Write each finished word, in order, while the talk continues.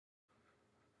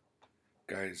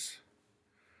Guys,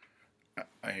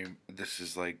 this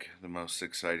is like the most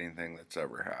exciting thing that's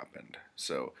ever happened.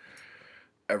 So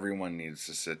everyone needs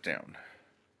to sit down.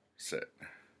 Sit.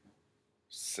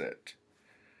 Sit.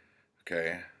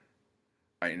 Okay?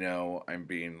 I know I'm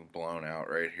being blown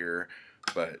out right here,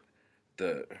 but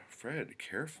Fred,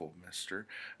 careful, mister.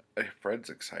 Fred's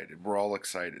excited. We're all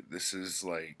excited. This is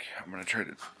like, I'm going to try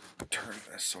to turn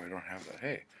this so I don't have that.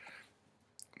 Hey,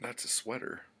 that's a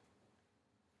sweater.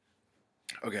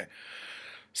 Okay.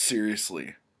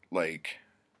 Seriously, like,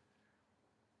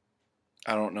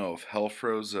 I don't know if hell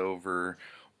froze over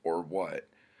or what,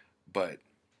 but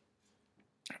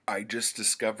I just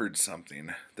discovered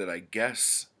something that I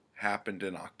guess happened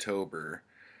in October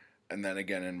and then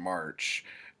again in March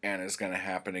and is going to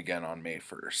happen again on May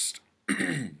 1st.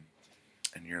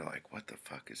 And you're like, what the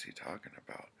fuck is he talking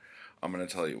about? I'm going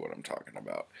to tell you what I'm talking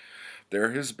about.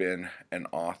 There has been an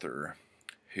author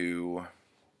who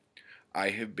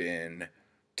I have been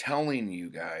telling you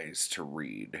guys to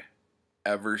read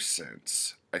ever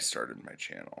since I started my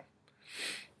channel.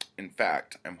 In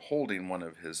fact, I'm holding one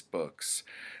of his books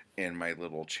in my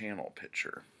little channel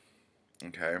picture.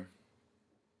 Okay?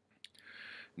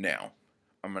 Now,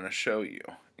 I'm going to show you,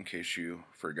 in case you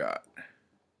forgot.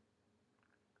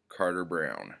 Carter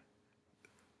Brown.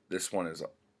 This one is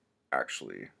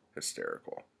actually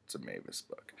hysterical. It's a Mavis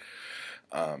book.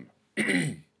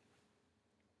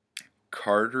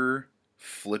 Carter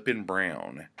Flippin'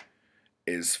 Brown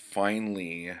is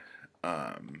finally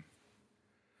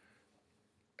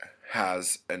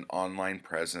has an online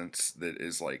presence that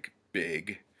is like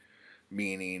big,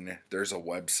 meaning there's a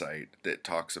website that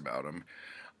talks about him.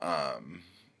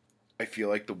 I feel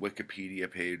like the Wikipedia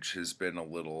page has been a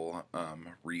little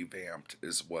revamped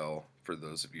as well for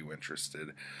those of you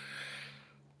interested.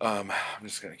 I'm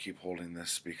just going to keep holding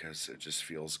this because it just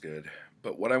feels good.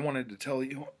 But what I wanted to tell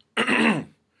you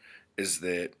is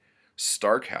that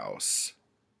Stark House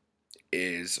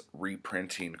is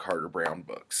reprinting Carter Brown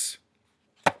books.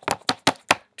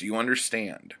 Do you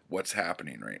understand what's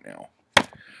happening right now?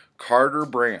 Carter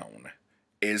Brown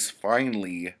is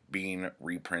finally being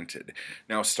reprinted.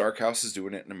 Now, Stark House is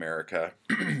doing it in America,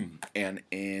 and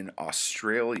in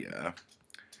Australia,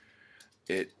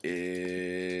 it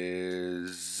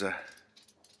is...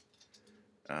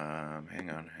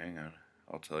 hang on.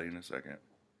 I'll tell you in a second.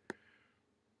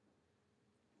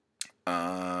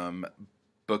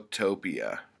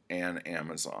 Booktopia and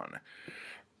Amazon.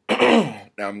 Now,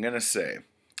 I'm going to say,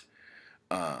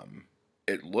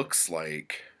 it looks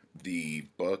like the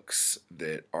books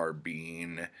that are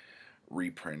being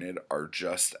reprinted are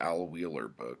just Al Wheeler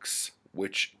books,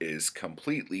 which is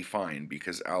completely fine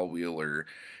because Al Wheeler,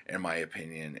 in my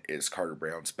opinion, is Carter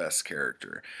Brown's best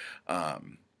character.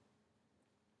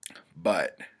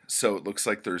 But, so it looks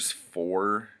like there's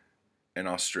 4 in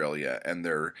Australia, and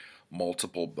they're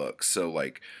multiple books. So,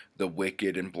 like, The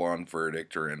Wicked and Blonde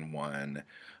Verdict are in one.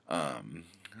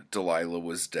 Delilah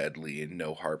Was Deadly,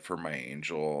 No Heart for My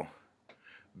Angel,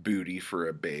 Booty for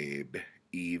a Babe,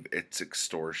 Eve, It's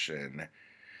Extortion,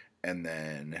 and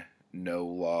then No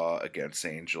Law Against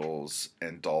Angels,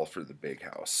 and Doll for the Big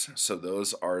House. So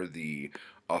those are the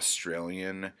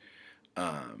Australian,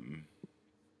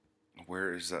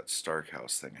 where is that Stark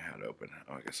House thing I had open?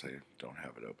 Oh, I guess I don't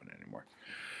have it open anymore.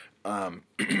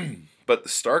 But the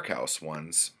Stark House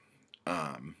ones,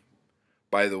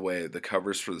 by the way, the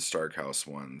covers for the Stark House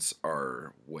ones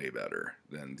are way better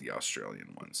than the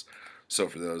Australian ones. So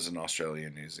for those in Australia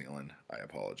and New Zealand, I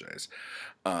apologize.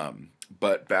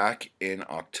 But back in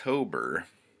October,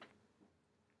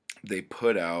 they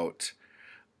put out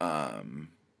The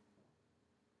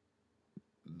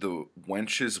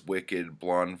Wench's Wicked,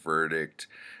 Blonde Verdict,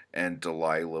 and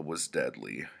Delilah Was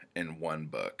Deadly in one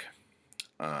book.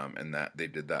 And that they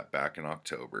did that back in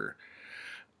October.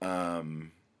 Now,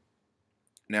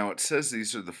 it says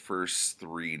these are the first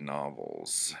 3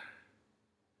 novels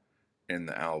in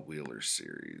the Al Wheeler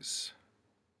series.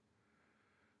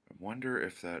 I wonder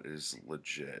if that is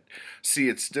legit. See,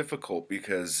 it's difficult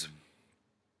because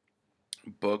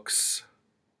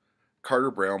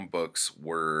Carter Brown books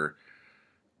were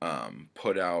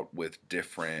put out with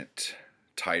different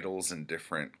titles in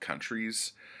different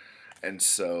countries. And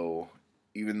so,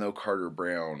 even though Carter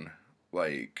Brown,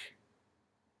 like...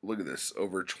 Look at this,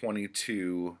 over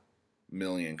 22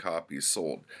 million copies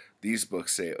sold. These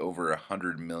books say over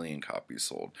 100 million copies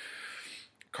sold.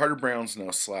 Carter Brown's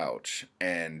no slouch,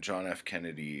 and John F.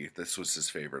 Kennedy, this was his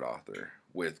favorite author,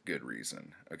 with good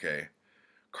reason, okay?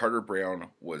 Carter Brown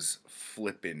was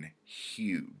flippin'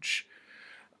 huge.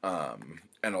 And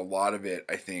a lot of it,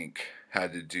 I think,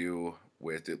 had to do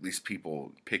with at least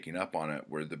people picking up on it,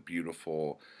 were the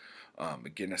beautiful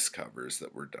Guinness covers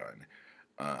that were done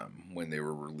when they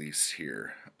were released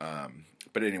here.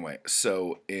 But anyway,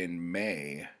 so in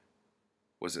May,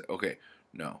 was it? Okay,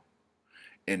 no.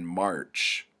 In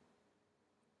March,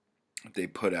 they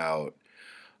put out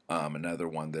another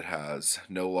one that has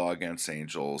No Law Against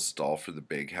Angels, Doll for the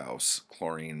Big House,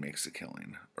 Chlorine Makes a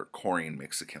Killing, or Chlorine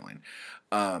Makes a Killing.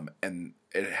 And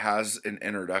it has an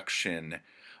introduction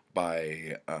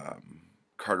by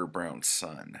Carter Brown's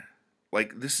son.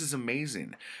 Like, this is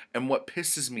amazing. And what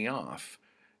pisses me off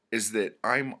is that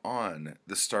I'm on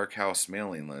the Stark House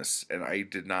mailing list and I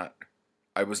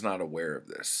was not aware of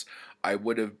this. I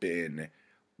would have been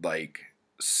like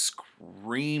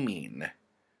screaming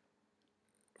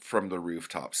from the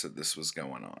rooftops that this was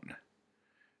going on.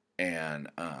 And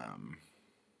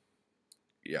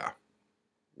yeah,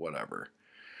 whatever.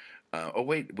 Oh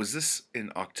wait, was this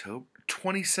in October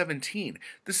 2017?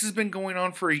 This has been going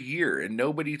on for a year and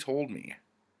nobody told me.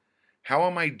 How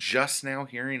am I just now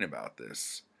hearing about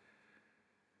this?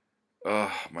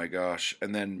 Oh my gosh.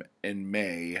 And then in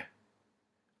May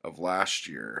of last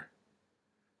year,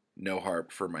 No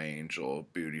Harp for My Angel,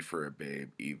 Booty for a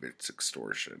Babe, Eve It's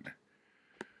Extortion.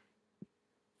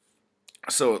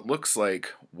 So it looks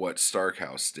like what Stark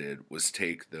House did was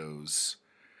take those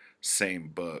same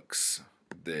books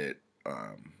that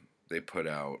they put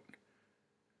out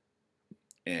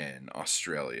in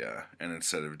Australia, and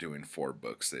instead of doing 4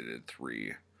 books, they did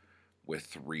 3 with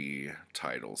 3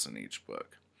 titles in each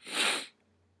book.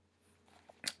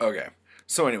 Okay,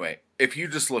 so anyway, if you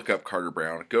just look up Carter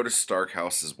Brown, go to Stark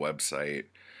House's website.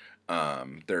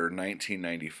 They're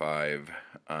 $19.95.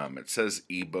 It says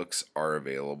ebooks are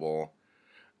available.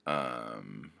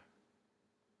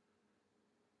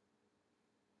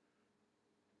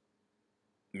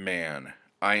 Man,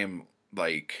 I am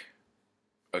like,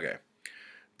 okay,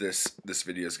 this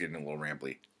video is getting a little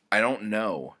rambly. I don't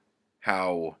know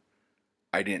how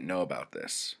I didn't know about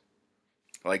this.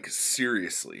 Like,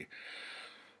 seriously.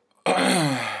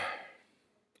 Okay,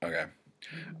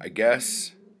 I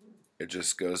guess it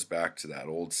just goes back to that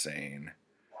old saying,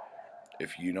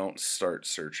 if you don't start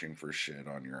searching for shit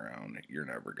on your own, you're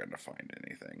never going to find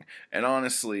anything. And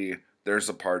honestly, there's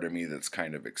a part of me that's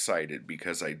kind of excited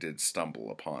because I did stumble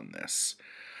upon this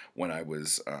when I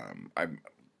was, I'm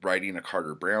writing a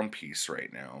Carter Brown piece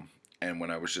right now. And when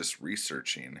I was just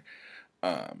researching,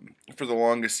 for the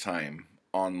longest time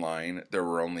online, there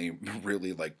were only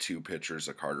really like 2 pictures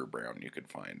of Carter Brown you could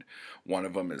find. One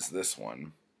of them is this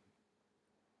one,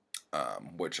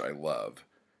 which I love,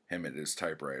 him at his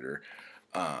typewriter.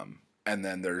 And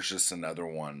then there's just another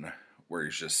one where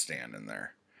he's just standing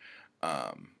there.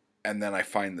 And then I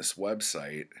find this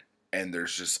website, and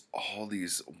there's just all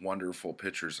these wonderful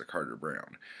pictures of Carter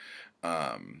Brown.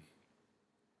 I'm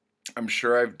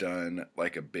sure I've done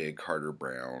like a big Carter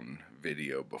Brown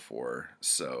video before,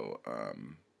 so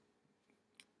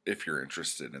if you're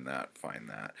interested in that, find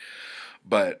that.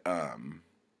 But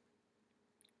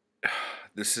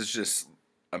this is just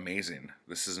amazing.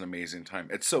 This is an amazing time.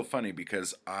 It's so funny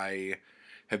because I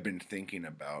have been thinking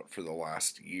about for the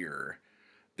last year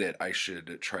that I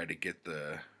should try to get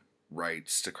the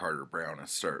rights to Carter Brown and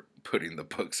start putting the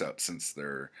books out since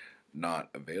they're not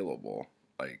available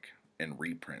like in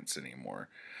reprints anymore.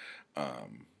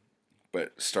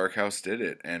 But Stark House did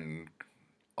it, and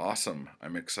awesome.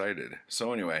 I'm excited.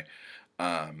 So anyway,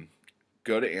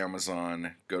 go to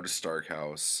Amazon, go to Stark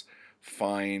House,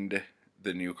 find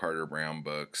the new Carter Brown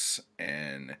books,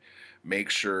 and make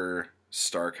sure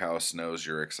Stark House knows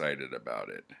you're excited about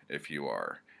it if you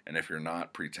are. And if you're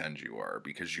not, pretend you are,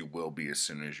 because you will be as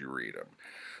soon as you read them.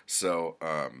 So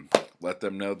let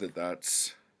them know that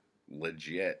that's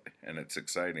legit and it's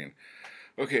exciting.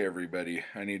 Okay, everybody,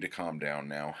 I need to calm down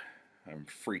now. I'm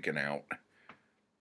freaking out.